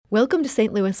Welcome to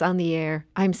St. Louis on the Air.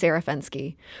 I'm Sarah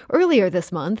Fenske. Earlier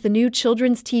this month, the new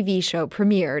children's TV show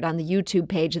premiered on the YouTube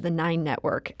page of the 9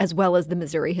 Network, as well as the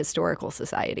Missouri Historical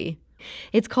Society.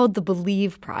 It's called The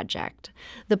Believe Project.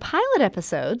 The pilot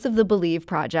episodes of The Believe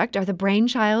Project are the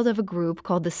brainchild of a group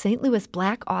called the St. Louis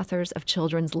Black Authors of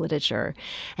Children's Literature.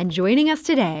 And joining us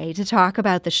today to talk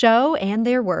about the show and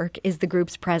their work is the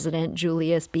group's president,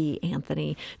 Julius B.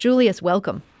 Anthony. Julius,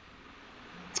 welcome.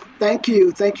 Thank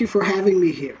you. Thank you for having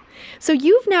me here. So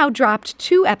you've now dropped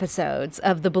 2 episodes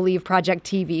of the Believe Project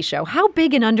TV show. How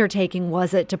big an undertaking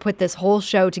was it to put this whole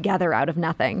show together out of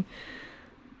nothing?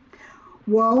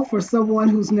 Well, for someone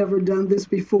who's never done this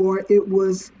before, it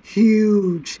was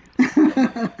huge.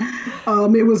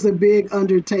 It was a big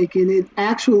undertaking. It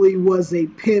actually was a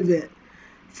pivot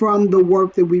from the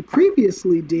work that we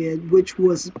previously did, which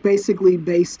was basically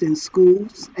based in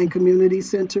schools and community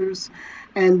centers.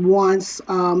 And once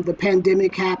the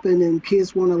pandemic happened and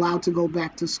kids weren't allowed to go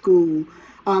back to school,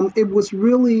 it was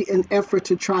really an effort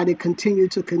to try to continue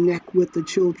to connect with the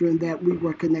children that we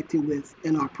were connecting with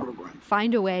in our program.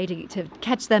 Find a way to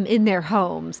catch them in their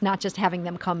homes, not just having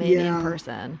them come in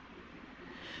person.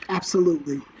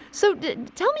 Absolutely. So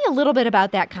tell me a little bit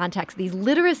about that context, these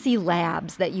literacy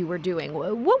labs that you were doing.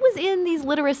 What was in these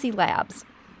literacy labs?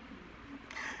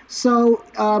 So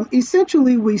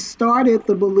essentially, we started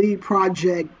the Believe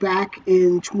Project back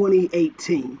in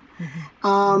 2018.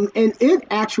 And it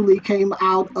actually came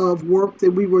out of work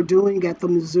that we were doing at the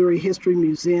Missouri History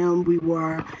Museum. We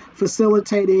were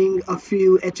facilitating a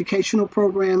few educational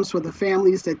programs for the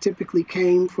families that typically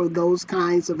came for those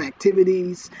kinds of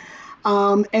activities.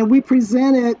 And we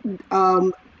presented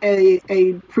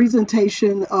a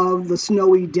presentation of The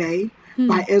Snowy Day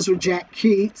by Ezra Jack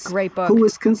Keats. Great book. Who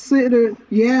is considered,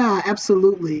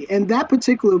 absolutely. And that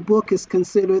particular book is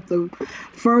considered the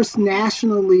first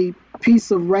nationally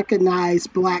piece of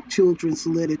recognized Black children's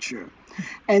literature.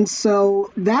 And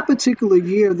so that particular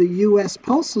year, the U.S.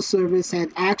 Postal Service had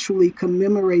actually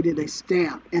commemorated a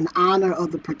stamp in honor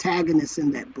of the protagonist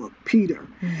in that book, Peter.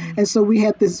 And so we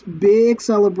had this big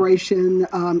celebration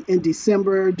in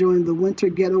December during the winter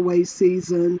getaway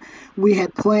season. We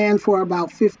had planned for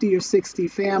about 50 or 60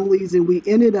 families, and we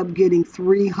ended up getting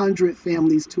 300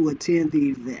 families to attend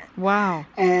the event. Wow.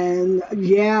 And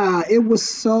it was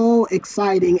so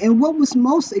exciting. And what was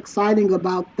most exciting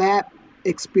about that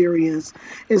experience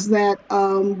is that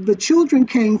the children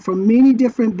came from many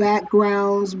different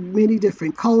backgrounds, many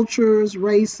different cultures,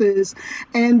 races,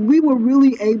 and we were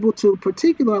really able to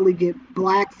particularly get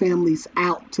Black families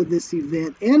out to this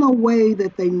event in a way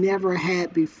that they never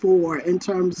had before in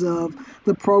terms of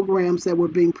the programs that were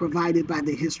being provided by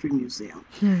the History Museum.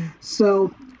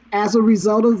 So as a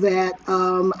result of that,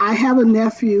 I have a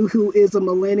nephew who is a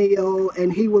millennial,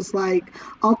 and he was like,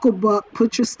 Uncle Buck,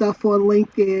 put your stuff on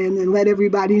LinkedIn and let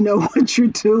everybody know what you're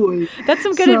doing. That's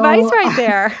some good advice right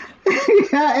there.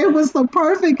 It was the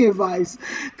perfect advice,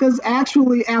 because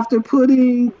actually after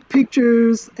putting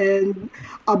pictures and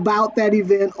about that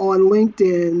event on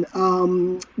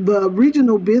LinkedIn, the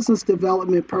regional business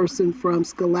development person from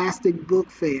Scholastic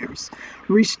Book Fairs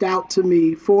reached out to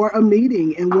me for a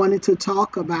meeting and wanted to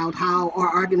talk about how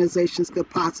our organizations could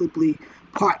possibly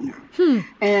partner.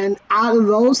 And out of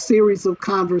those series of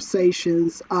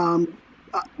conversations,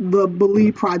 the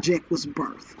Believe Project was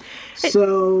birthed.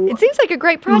 So it seems like a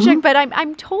great project, but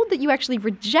I'm told that you actually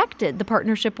rejected the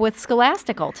partnership with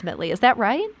Scholastic ultimately. Is that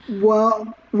right?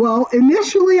 Well,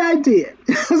 initially I did.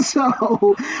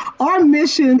 So our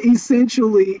mission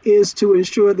essentially is to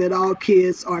ensure that all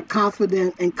kids are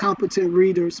confident and competent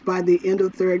readers by the end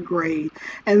of 3rd grade.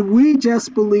 And we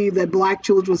just believe that Black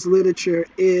children's literature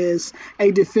is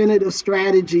a definitive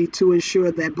strategy to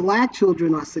ensure that Black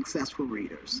children are successful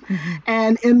readers.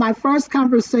 And in my first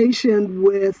conversation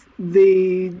with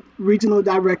the regional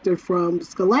director from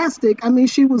Scholastic,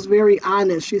 she was very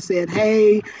honest. She said,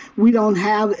 hey, we don't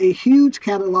have a huge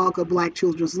catalog of Black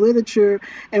children's literature,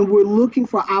 and we're looking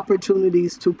for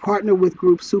opportunities to partner with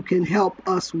groups who can help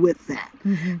us with that.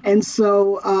 And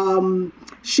so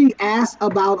she asked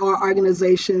about our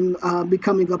organization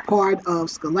becoming a part of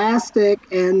Scholastic,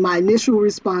 and my initial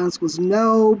response was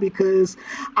no, because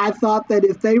I thought that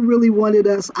if they really wanted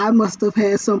us, I must have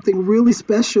had something really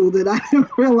special that I didn't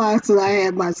realize that I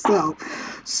had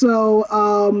myself.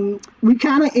 So we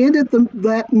kind of ended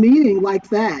that meeting like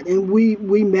that, and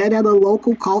we met at a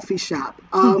local coffee shop,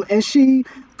 and she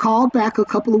called back a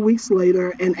couple of weeks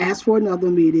later and asked for another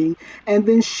meeting, and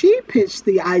then she pitched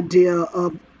the idea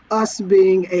of us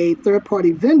being a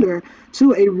third-party vendor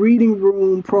to a reading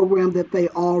room program that they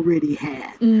already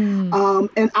had.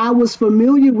 And I was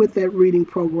familiar with that reading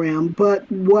program,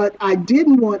 but what I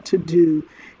didn't want to do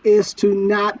is to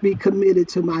not be committed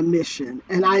to my mission.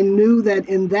 And I knew that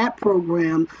in that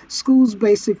program, schools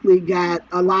basically got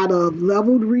a lot of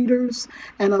leveled readers,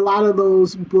 and a lot of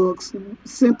those books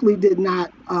simply did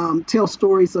not tell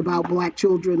stories about Black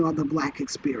children or the Black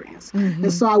experience.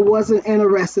 And so I wasn't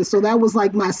interested. So that was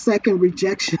like my second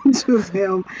rejection to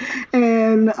them.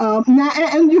 And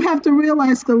and you have to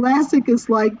realize Scholastic is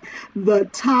like the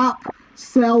top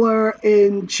seller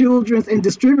in children's and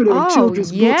distributor of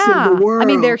children's books in the world. I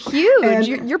mean, they're huge.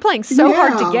 And you're playing so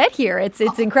hard to get here. It's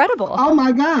incredible. Oh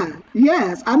my God.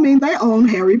 Yes. I mean, they own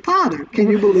Harry Potter.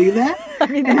 Can you believe that? I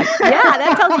mean,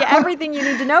 that tells you everything you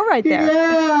need to know right there.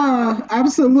 Yeah,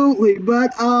 absolutely.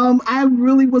 But I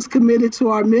really was committed to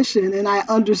our mission, and I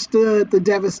understood the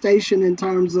devastation in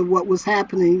terms of what was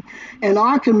happening in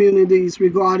our communities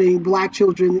regarding Black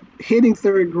children hitting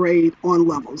third grade on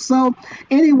level. So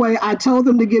anyway, I told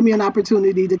them to give me an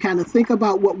opportunity to kind of think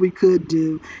about what we could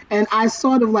do. And I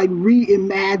sort of like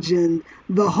reimagined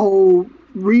the whole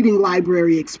reading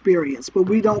library experience, but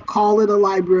we don't call it a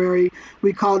library.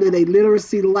 We call it a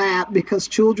literacy lab because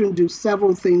children do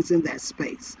several things in that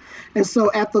space. And so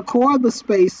at the core of the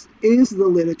space is the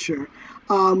literature.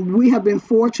 We have been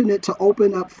fortunate to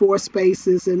open up 4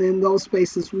 spaces, and in those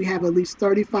spaces we have at least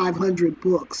 3,500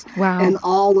 books in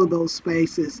all of those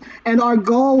spaces. And our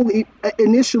goal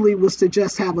initially was to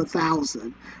just have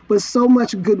 1,000, but so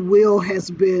much goodwill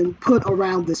has been put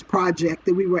around this project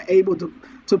that we were able to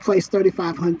place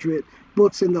 3,500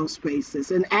 books in those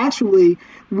spaces. And actually,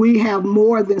 we have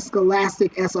more than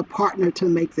Scholastic as a partner to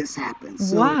make this happen.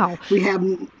 So we have,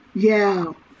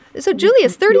 So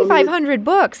Julius, 3,500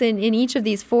 books in each of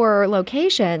these 4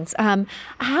 locations.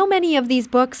 How many of these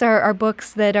books are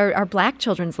books that are Black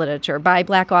children's literature by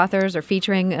Black authors or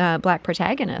featuring Black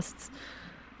protagonists?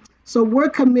 So we're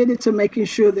committed to making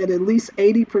sure that at least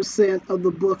 80% of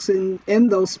the books in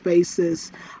those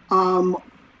spaces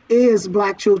is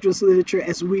Black children's literature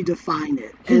as we define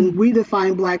it. And we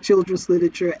define Black children's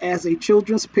literature as a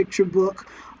children's picture book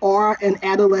or an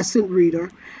adolescent reader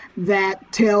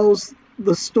that tells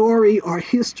the story or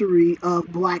history of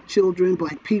Black children,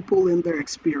 Black people, and their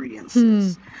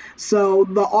experiences. So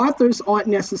the authors aren't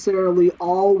necessarily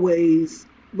always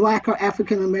Black or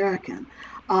African American.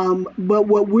 But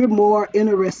what we're more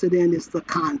interested in is the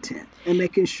content and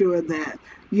making sure that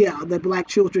Black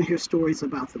children hear stories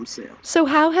about themselves. So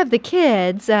how have the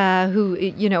kids who,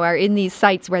 are in these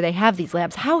sites where they have these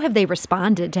labs, how have they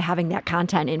responded to having that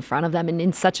content in front of them and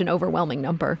in such an overwhelming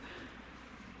number?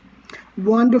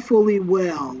 Wonderfully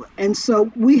well. And so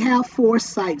we have 4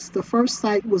 sites. The first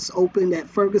site was opened at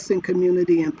Ferguson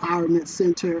Community Empowerment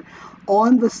Center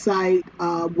on the site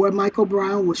where Michael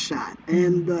Brown was shot,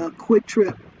 and the Quick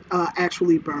Trip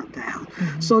actually burnt down.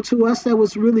 So to us, that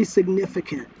was really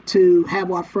significant to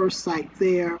have our first site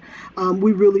there.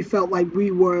 We really felt like we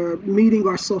were meeting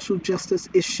our social justice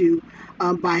issue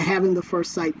by having the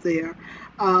first site there.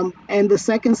 And the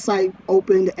second site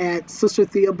opened at Sister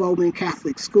Thea Bowman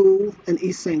Catholic School in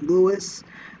East St. Louis.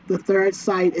 The third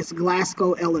site is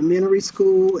Glasgow Elementary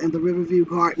School in the Riverview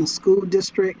Garden School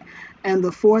District. And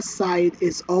the fourth site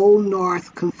is Old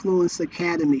North Confluence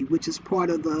Academy, which is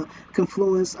part of the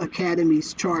Confluence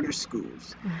Academy's charter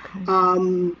schools.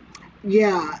 And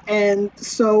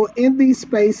so in these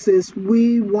spaces,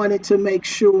 we wanted to make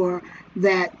sure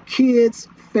that kids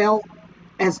felt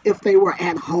as if they were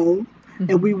at home.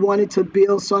 And we wanted to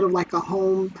build sort of like a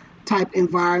home type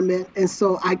environment. And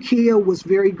so IKEA was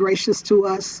very gracious to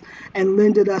us and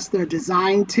lended us their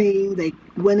design team. They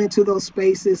went into those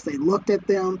spaces, they looked at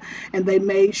them, and they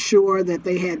made sure that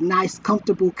they had nice,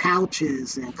 comfortable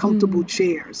couches and comfortable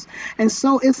chairs. And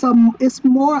so it's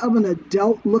more of an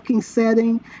adult-looking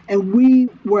setting, and we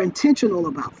were intentional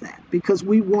about that because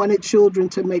we wanted children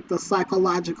to make the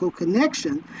psychological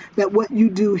connection that what you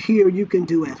do here, you can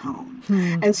do at home.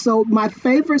 And so my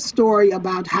favorite story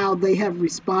about how they have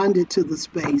responded to the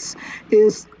space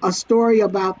is a story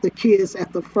about the kids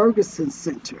at the Ferguson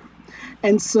Center.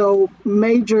 And so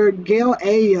Major Gail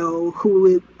Ayo,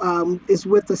 who is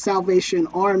with the Salvation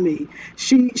Army,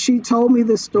 she told me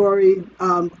the story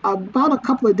about a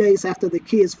couple of days after the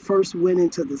kids first went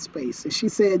into the space. And she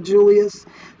said, Julius,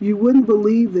 you wouldn't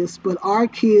believe this, but our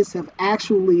kids have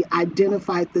actually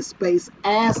identified this space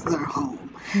as their home.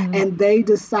 And they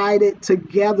decided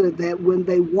together that when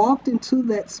they walked into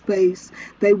that space,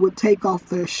 they would take off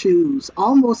their shoes,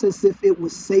 almost as if it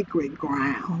was sacred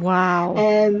ground. Wow.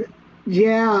 And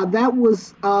that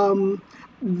was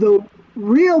the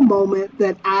real moment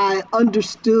that I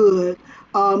understood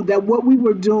that what we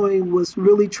were doing was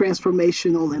really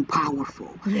transformational and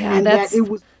powerful. Yeah, and that it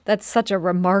was That's such a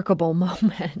remarkable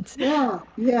moment.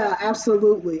 Yeah,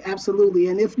 absolutely, absolutely.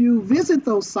 And if you visit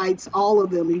those sites, all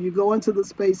of them, and you go into the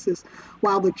spaces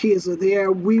while the kids are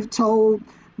there, we've told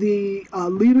the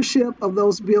leadership of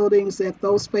those buildings that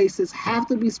those spaces have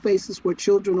to be spaces where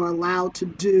children are allowed to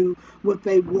do what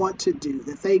they want to do,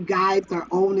 that they guide their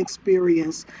own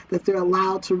experience, that they're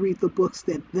allowed to read the books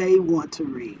that they want to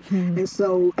read. And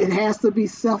so it has to be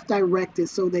self-directed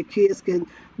so that kids can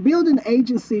build an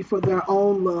agency for their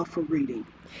own love for reading.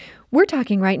 We're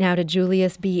talking right now to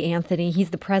Julius B. Anthony. He's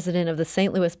the president of the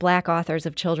St. Louis Black Authors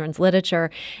of Children's Literature.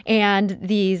 And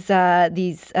these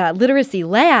literacy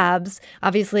labs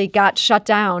obviously got shut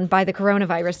down by the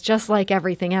coronavirus, just like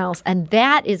everything else. And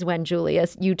that is when,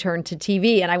 Julius, you turned to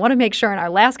TV. And I want to make sure in our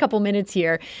last couple minutes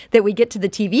here that we get to the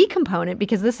TV component,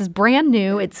 because this is brand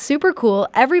new. It's super cool.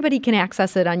 Everybody can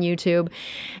access it on YouTube.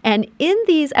 And in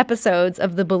these episodes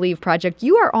of the Believe Project,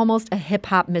 you are almost a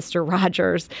hip-hop Mr.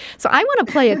 Rogers. So I want to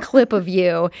play a clip of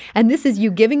you, and this is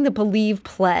you giving the Believe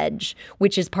Pledge,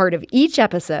 which is part of each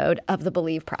episode of the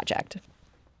Believe Project.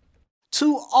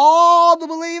 To all the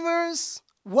believers,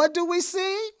 what do we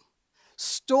see?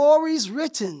 Stories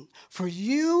written for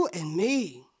you and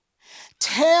me.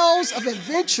 Tales of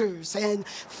adventures and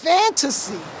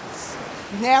fantasies.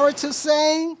 Narratives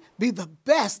saying, be the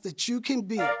best that you can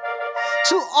be.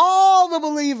 To all the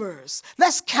believers,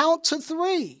 let's count to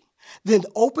 3. Then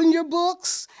open your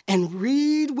books and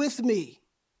read with me.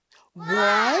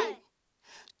 1,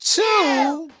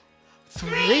 2,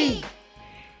 3.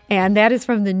 And that is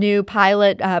from the new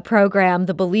pilot program,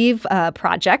 the Believe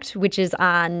Project, which is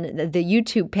on the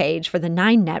YouTube page for the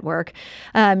 9 Network.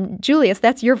 Julius,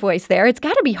 that's your voice there. It's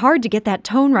got to be hard to get that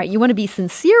tone right. You want to be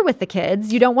sincere with the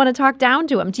kids. You don't want to talk down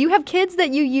to them. Do you have kids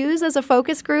that you use as a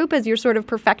focus group as you're sort of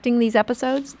perfecting these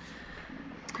episodes?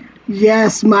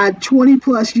 Yes, my 20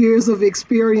 plus years of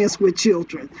experience with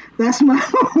children. That's my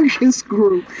focus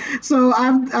group. So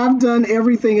I've done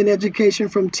everything in education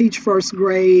from teach first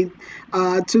grade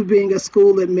to being a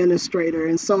school administrator.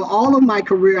 And so all of my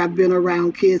career, I've been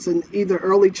around kids in either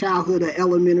early childhood or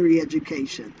elementary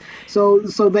education. So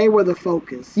they were the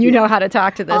focus. You know how to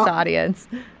talk to this audience.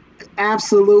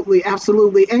 Absolutely,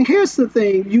 absolutely. And here's the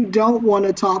thing, you don't want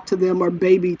to talk to them or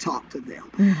baby talk to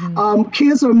them.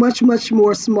 Kids are much, much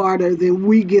more smarter than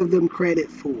we give them credit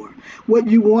for. What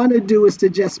you want to do is to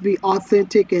just be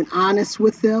authentic and honest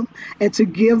with them and to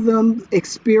give them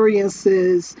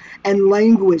experiences and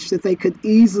language that they could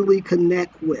easily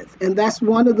connect with. And that's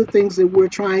one of the things that we're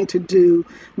trying to do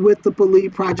with the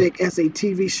Believe Project as a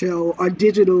TV show or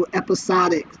digital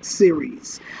episodic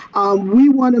series. We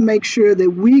want to make sure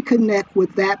that we connect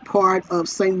with that part of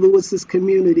St. Louis's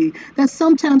community that's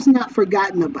sometimes not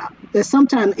forgotten about, that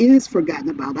sometimes is forgotten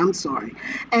about,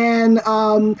 and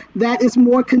that is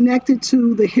more connected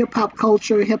to the hip-hop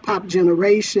culture, hip-hop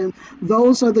generation.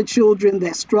 Those are the children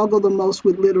that struggle the most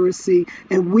with literacy,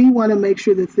 and we want to make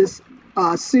sure that this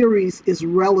series is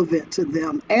relevant to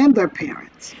them and their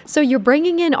parents. So you're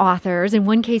bringing in authors. In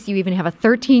one case, you even have a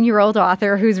 13-year-old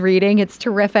author who's reading. It's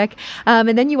terrific.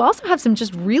 And then you also have some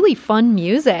just really fun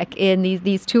music in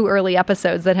these 2 early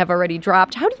episodes that have already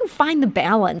dropped. How do you find the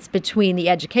balance between the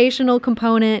educational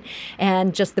component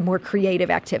and just the more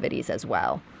creative activities as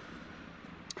well?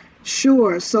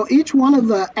 Sure. So each one of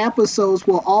the episodes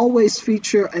will always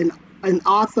feature an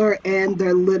author and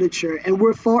their literature. And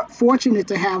we're fortunate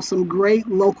to have some great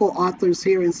local authors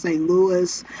here in St.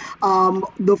 Louis.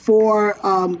 The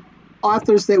 4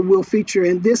 authors that we'll feature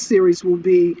in this series will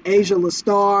be Asia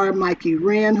Lastar, Mikey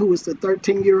Wren, who is the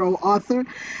 13-year-old author,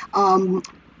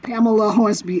 Pamela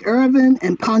Hornsby Irvin,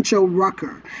 and Pancho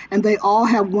Rucker, and they all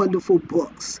have wonderful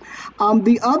books.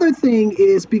 The other thing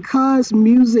is, because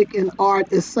music and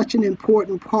art is such an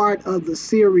important part of the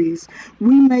series,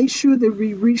 we made sure that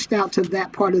we reached out to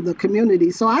that part of the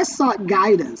community. So I sought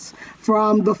guidance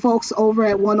from the folks over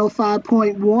at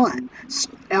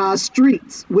 105.1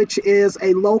 Streets, which is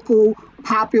a local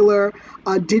popular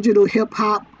digital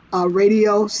hip-hop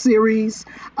radio series.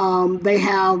 They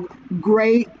have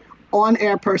great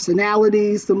on-air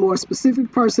personalities. The more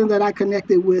specific person that I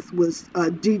connected with was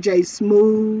DJ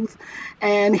Smooth,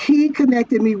 and he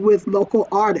connected me with local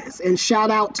artists. And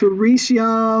shout out to Reese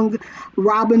Young,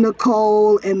 Robin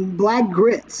Nicole, and Black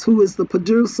Grits, who is the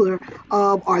producer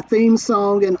of our theme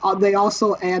song, and they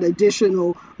also add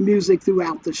additional music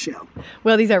throughout the show.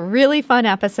 Well, these are really fun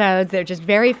episodes. They're just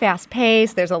very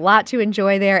fast-paced. There's a lot to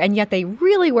enjoy there, and yet they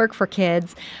really work for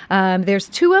kids. There's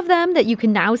 2 of them that you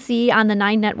can now see on the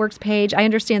 9 Networks page. I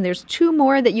understand there's 2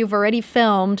 more that you've already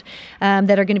filmed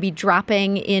that are going to be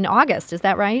dropping in August. Is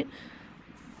that right?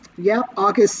 Yep,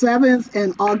 August 7th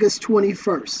and August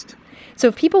 21st. So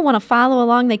if people want to follow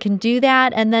along, they can do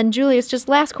that. And then, Julius, just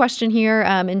last question here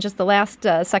in just the last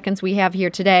seconds we have here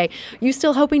today. You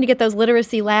still hoping to get those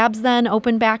literacy labs then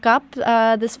open back up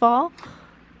this fall?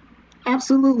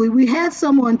 Absolutely. We had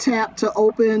some on tap to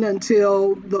open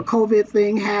until the COVID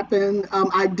thing happened.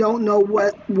 I don't know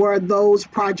where those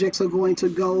projects are going to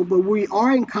go, but we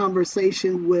are in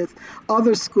conversation with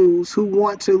other schools who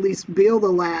want to at least build the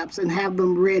labs and have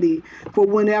them ready for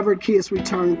whenever kids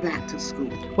return back to school.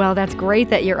 Well, that's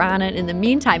great that you're on it. In the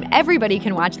meantime, everybody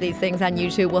can watch these things on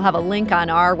YouTube. We'll have a link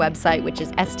on our website, which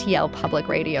is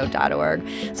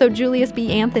stlpublicradio.org. So Julius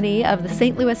B. Anthony of the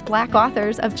St. Louis Black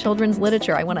Authors of Children's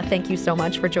Literature, I want to thank you so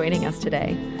much for joining us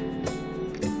today.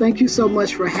 Thank you so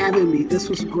much for having me. This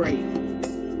was great.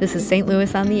 This is St.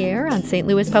 Louis on the Air on St.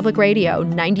 Louis Public Radio,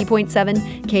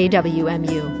 90.7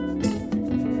 KWMU.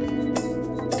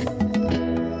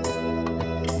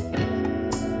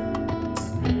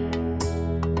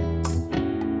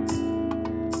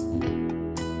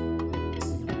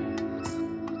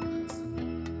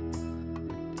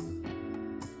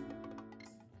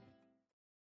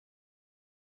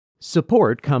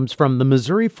 Support comes from the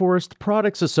Missouri Forest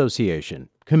Products Association,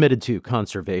 committed to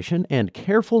conservation and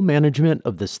careful management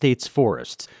of the state's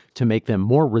forests to make them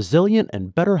more resilient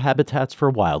and better habitats for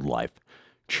wildlife.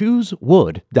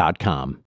 ChooseWood.com.